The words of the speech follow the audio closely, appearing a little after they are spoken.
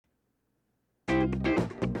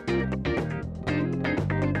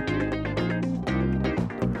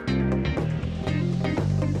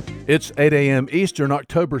It's 8 a.m. Eastern,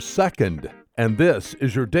 October 2nd, and this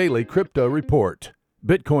is your daily crypto report.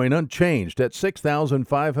 Bitcoin unchanged at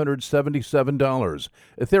 $6,577.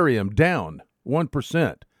 Ethereum down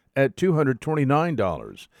 1% at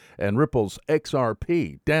 $229. And Ripple's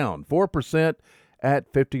XRP down 4%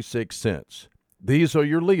 at 56 cents. These are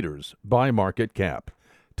your leaders by market cap.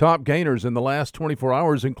 Top gainers in the last 24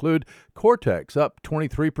 hours include Cortex up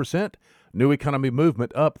 23%, New Economy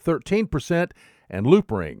Movement up 13%, and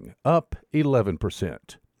Loopring up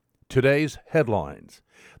 11%. Today's headlines.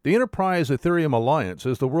 The Enterprise Ethereum Alliance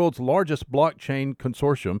is the world's largest blockchain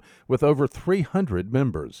consortium with over 300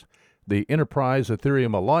 members. The Enterprise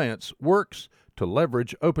Ethereum Alliance works to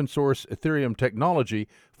leverage open-source Ethereum technology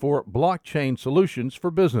for blockchain solutions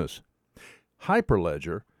for business.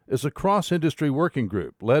 Hyperledger is a cross-industry working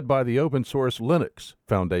group led by the Open Source Linux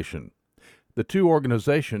Foundation. The two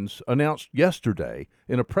organizations announced yesterday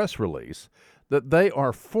in a press release that they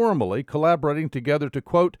are formally collaborating together to,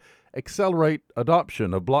 quote, accelerate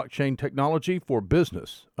adoption of blockchain technology for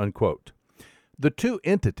business, unquote. The two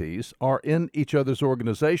entities are in each other's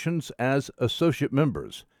organizations as associate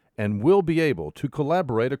members and will be able to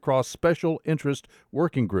collaborate across special interest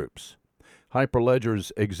working groups.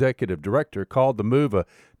 Hyperledger's executive director called the move a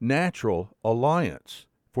natural alliance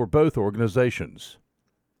for both organizations.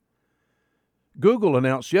 Google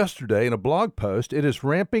announced yesterday in a blog post it is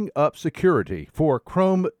ramping up security for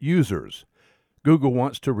Chrome users. Google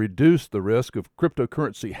wants to reduce the risk of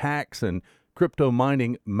cryptocurrency hacks and crypto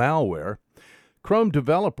mining malware. Chrome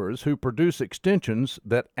developers who produce extensions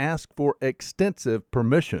that ask for extensive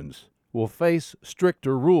permissions will face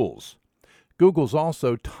stricter rules. Google's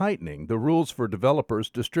also tightening the rules for developers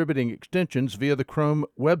distributing extensions via the Chrome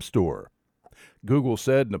Web Store. Google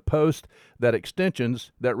said in a post that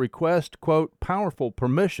extensions that request, quote, powerful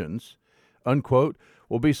permissions, unquote,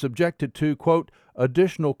 will be subjected to, quote,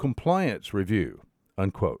 additional compliance review,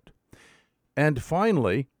 unquote. And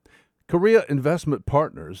finally, Korea Investment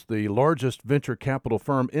Partners, the largest venture capital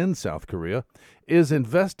firm in South Korea, is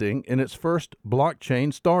investing in its first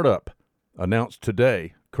blockchain startup. Announced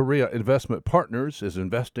today, Korea Investment Partners is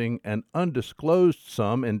investing an undisclosed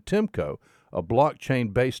sum in Timco, a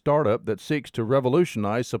blockchain-based startup that seeks to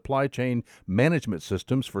revolutionize supply chain management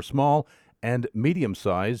systems for small and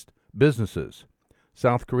medium-sized businesses.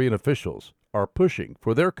 South Korean officials are pushing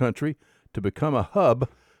for their country to become a hub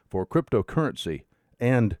for cryptocurrency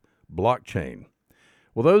and blockchain.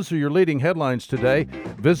 Well, those are your leading headlines today.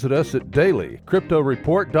 Visit us at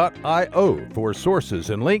dailycryptoreport.io for sources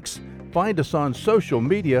and links. Find us on social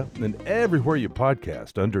media and everywhere you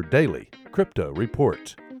podcast under Daily Crypto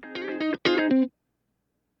Report.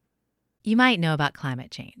 You might know about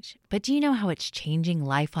climate change, but do you know how it's changing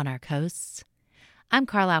life on our coasts? I'm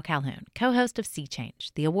Carlisle Calhoun, co-host of Sea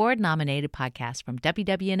Change, the award-nominated podcast from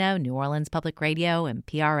WWNO, New Orleans Public Radio, and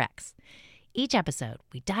PRX. Each episode,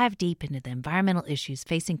 we dive deep into the environmental issues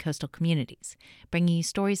facing coastal communities, bringing you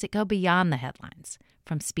stories that go beyond the headlines,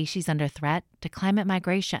 from species under threat to climate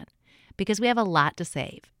migration. Because we have a lot to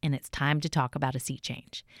save, and it's time to talk about a sea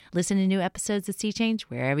change. Listen to new episodes of Sea Change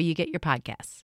wherever you get your podcasts.